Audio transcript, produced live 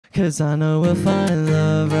Cause I know we'll find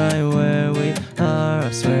love right where we are.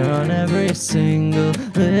 I swear on every single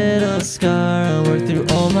little scar. I work through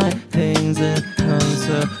all my things and come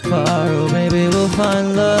so far. Oh baby, we'll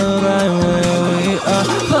find love right where we are.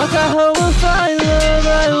 Fuck, I hope we'll find love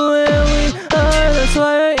right where we are. That's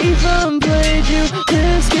why I even played you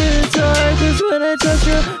this guitar. Cause when I touch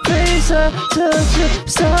your face, I touch your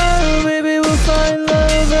star. Oh baby, we'll find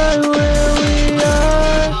love right where we are.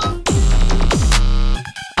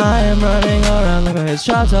 I am running around like my head's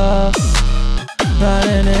chopped off,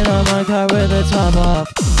 riding in on my car with the top off.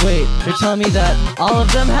 Wait, you're telling me that all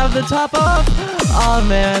of them have the top off? Oh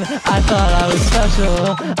man, I thought I was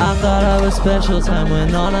special. I thought I was special. Time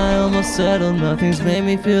went on, I almost settled. Nothing's made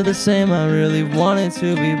me feel the same. I really wanted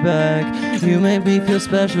to be back. You make me feel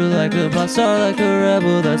special, like a pop star, like a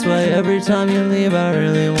rebel. That's why every time you leave, I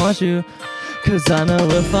really want you. Cause I know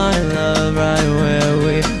we'll find love right where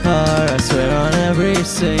we are. I swear on every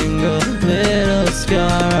single little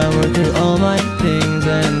scar. I work through all my things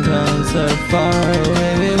and come so far. Oh,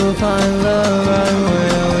 maybe we'll find love right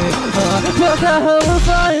where we are. Look, I hope we'll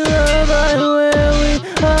find love right where we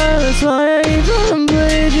are. That's why I even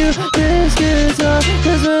played you this guitar.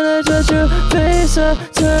 Cause when I touch your face, I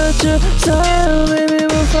touch your style. Maybe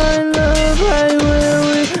we'll find love right where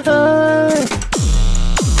we are.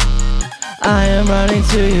 I am running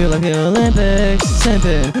to you like the Olympics,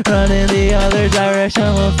 simping, running the other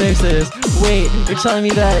direction, we'll fix this. Wait, you're telling me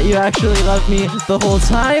that you actually loved me the whole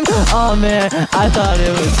time? Oh man, I thought it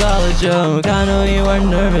was all a joke. I know you are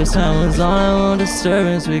nervous, time was on, I won't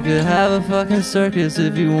disturbance. We could have a fucking circus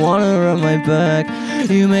if you wanna rub my back.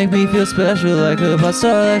 You make me feel special, like a pop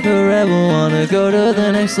star, like a rebel. Wanna go to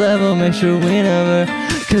the next level, make sure we never.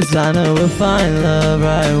 Cause I know we'll find love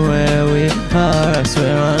right where we are. I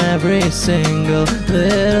swear on every single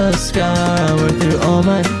little scar. I work through all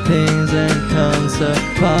my things and come so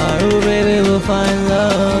far. Oh baby, we'll find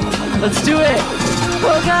love. Let's do it!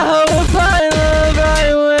 Oh God, I hope we'll find love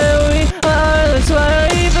right where we are. That's why I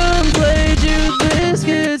even played you this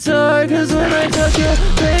guitar. Cause when I touch your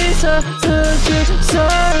face, I touch your star.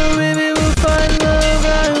 Oh baby, we'll find love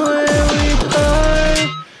right where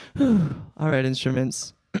we are. Alright,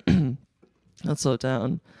 instruments. Let's slow it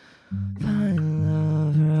down. Find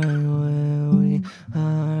love right where we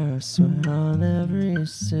are. I swear on every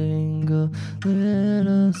single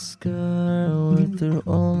little scar. I went through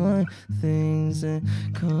all my things and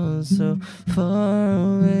come so far.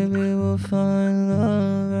 Oh, baby, we'll find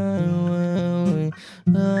love right where we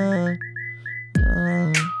are.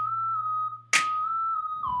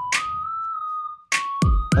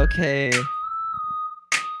 Okay.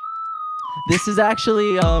 This is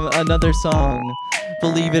actually another song,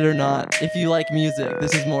 believe it or not. If you like music,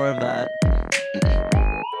 this is more of that.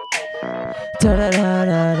 Da da da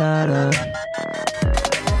da da da.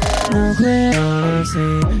 Nuclear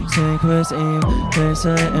honesty, secrets aim, place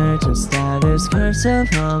an urgent status, curse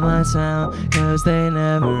upon my sound, cause they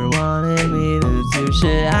never wanted me to do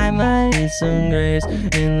shit. I might need some grace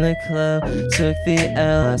in the club, took the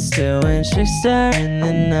L, I still went trickster in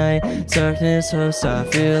the night, darkness host, I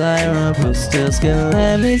feel like Rumble still can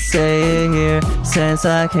let me say it here, since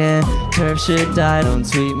I can, curve shit die, don't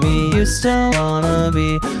tweet me, you still wanna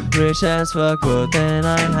be rich as fuck, but then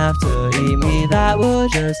I'd have to eat me, that would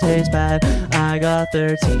just taste bad. I got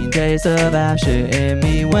 13 days of ass shit in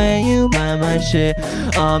me when you buy my shit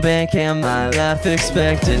on Bandcamp. My life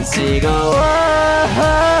expectancy go up,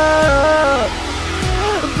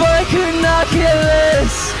 but I could not care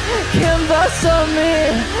less. Can bust on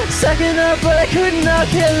me, second up, but I could not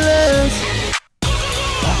care less.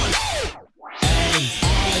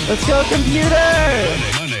 Let's go, computer!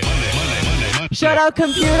 Shout out,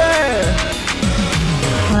 computer!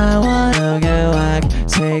 I wanna get whack,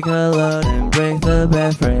 take a load and break the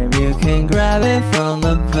bed frame. You can grab it from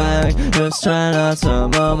the back, just try not to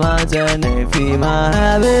mow my dead name. Feed my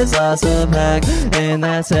habits, lots of pack, and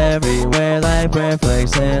that's everywhere like bread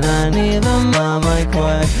flakes. And I need them on my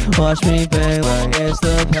quack, watch me beg like it's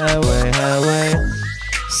the pet way, highway.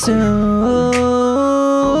 So,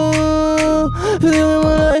 the only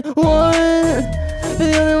one I want,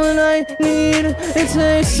 the only one I need, it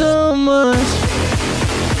takes so much.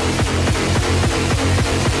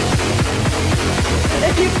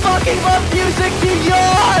 If you fucking love music, New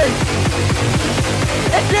York!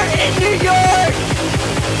 If you're in New York,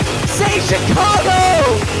 say Chicago!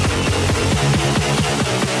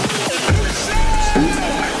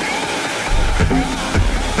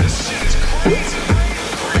 This shit is crazy.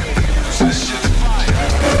 This shit is fire.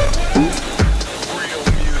 Real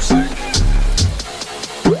music.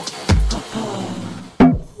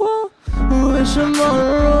 Wish I'm on a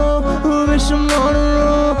roll, wish I'm on a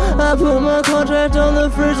roll. put my contract on the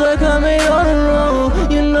fridge like I made on a roll.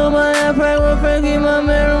 You know my app right where Frankie, my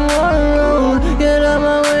marijuana roll. Get out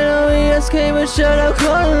my way, no ESK, but shout out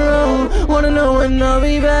Colorado. Wanna know when I'll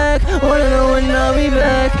be back, wanna know when I'll be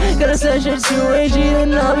back. Got a session to AG,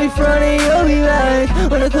 then I'll be fronting, you'll be back.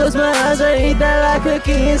 When I close my eyes, I eat that like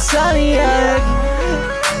cookie and Soniac.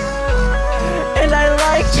 And I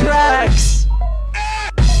like tracks.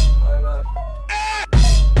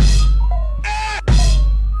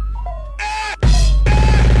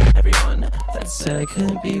 Said I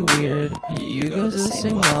couldn't be weird. You go to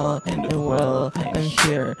sing well and do well. I'm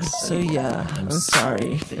here, so yeah. I'm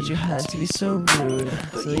sorry that you had to be so rude.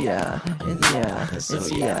 So yeah, it's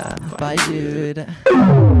yeah. Bye, dude.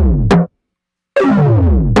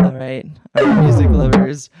 Alright, music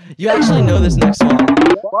lovers. You actually know this next one.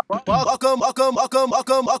 Welcome,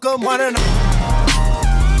 one and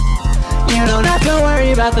you don't have to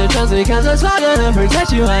worry about the trust because it's not gonna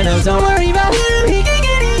protect you. I know. Don't worry about him, he can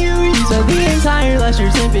get you. You spent the entire last year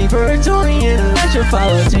simping for a Tory and a lecture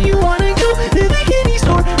follow. Do you wanna go to the candy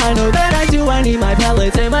store? I know that I do. I need my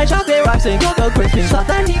pellets and my chocolate rocks and Cocoa Krispies. Thought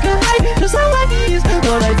that he could hide just how lucky he is.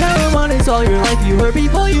 But I tell him on it's all your life. You hurt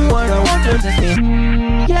people you wanna want them to see.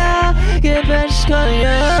 Yeah, get fetched,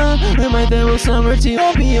 yeah. We might then will summer tea,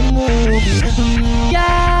 will be a movie.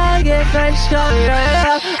 Yeah, get fetched,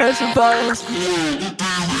 yeah. Heard some buzz.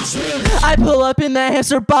 I pull up in that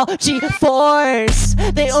hamster ball G-force.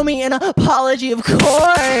 They owe me an apology, of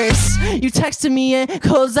course. You texted me in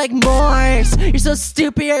codes like Morse. You're so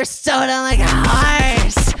stupid, you're so dumb like a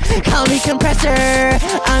horse. Call me compressor,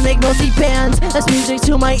 I make mostly bands. That's music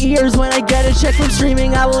to my ears. When I get a check from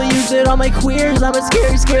streaming, I will use it on my queers. I'm a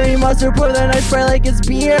scary, scary monster, pour that I spray like it's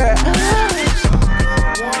beer.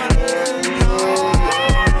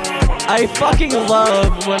 I fucking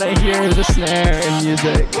love when I hear the snare in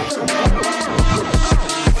music.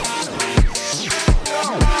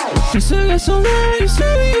 You say it's so late, you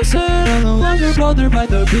say you said I'm no longer bothered by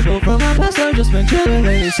the people from my past. I've just been chilling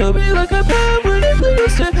lately, so be like a pet when you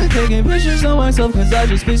please it. Taking pictures of myself cause I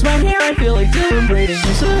just placed my hair. I feel like Dylan Brady.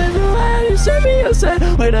 You said it's so late, you said me, you said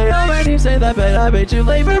wait, I already say that, but I bet you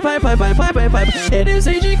flavor pipe. It is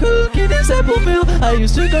AG Cook, it is appleville. I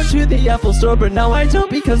used to go to the Apple store, but now I don't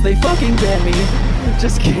because they fucking banned me.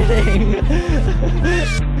 Just kidding.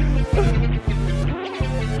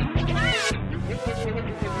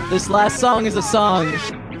 This last song is a song.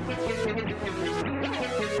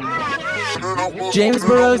 James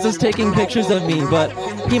Burrows is taking pictures of me, but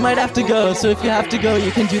he might have to go, so if you have to go,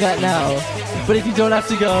 you can do that now. But if you don't have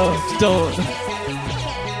to go, don't.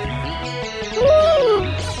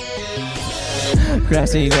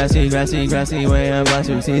 Grassy, grassy, grassy, grassy, way up last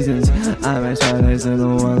 2 seasons. I'm a child, in the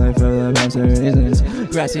one life for the past 2 reasons.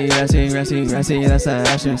 Grassy, grassy, grassy, grassy, that's that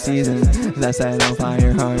last 2 seasons. That's that on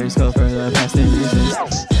fire, hard go for the past 2 reasons.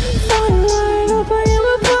 Fire light up, I am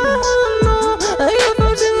a partner. I am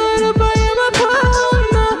about to light up, I am a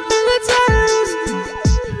partner. In the times,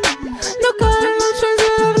 no God, no chance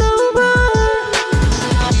of no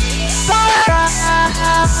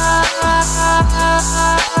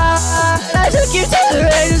I took you to the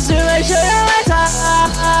races to make sure you're my top.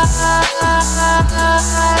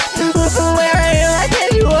 Where are you? I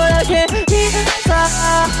can't do what I can't be.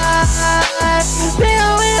 Been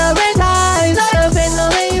away a bit times. I don't think the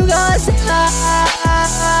way you gonna see.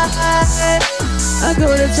 I go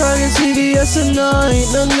to Target, CVS tonight,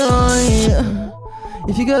 no night.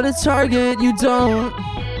 If you go to Target, you don't.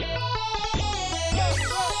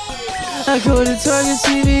 I go to Target,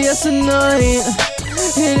 CVS tonight.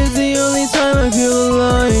 It is the only time I feel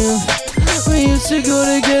alive. We used to go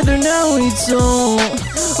together, now we don't.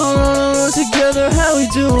 Oh, together, how we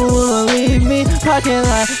do? Will leave me? Parking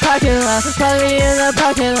lot, park me in the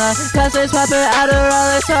parking lot. Customers popping out of all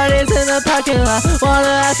the starters in the parking lot. Wanna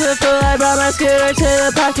ask the fool, I brought my scooter to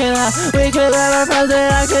the parking lot. We could let our phones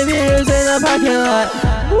and our computers in the parking lot.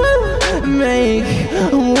 Make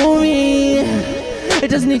a movie. It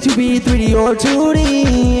doesn't need to be 3D or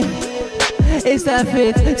 2D. It's that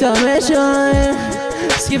 5th dimension.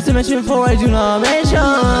 Skip dimension 4, I do not mention.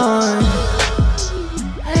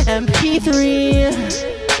 MP3,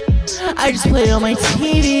 I just play it on my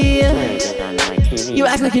TV. You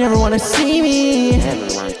act like you never want to see me.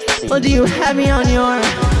 Well, do you have me on your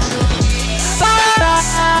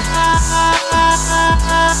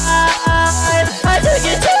I took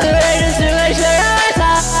you to the races to make sure you're my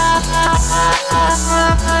top.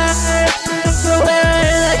 So where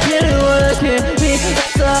I can't do what I can't be.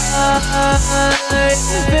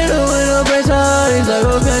 Been a little bit tired. I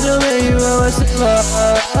go catch a man, you are my slave.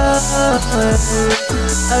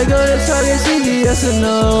 I go to Target, CVS and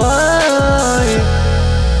no I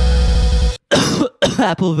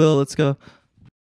Appleville, let's go.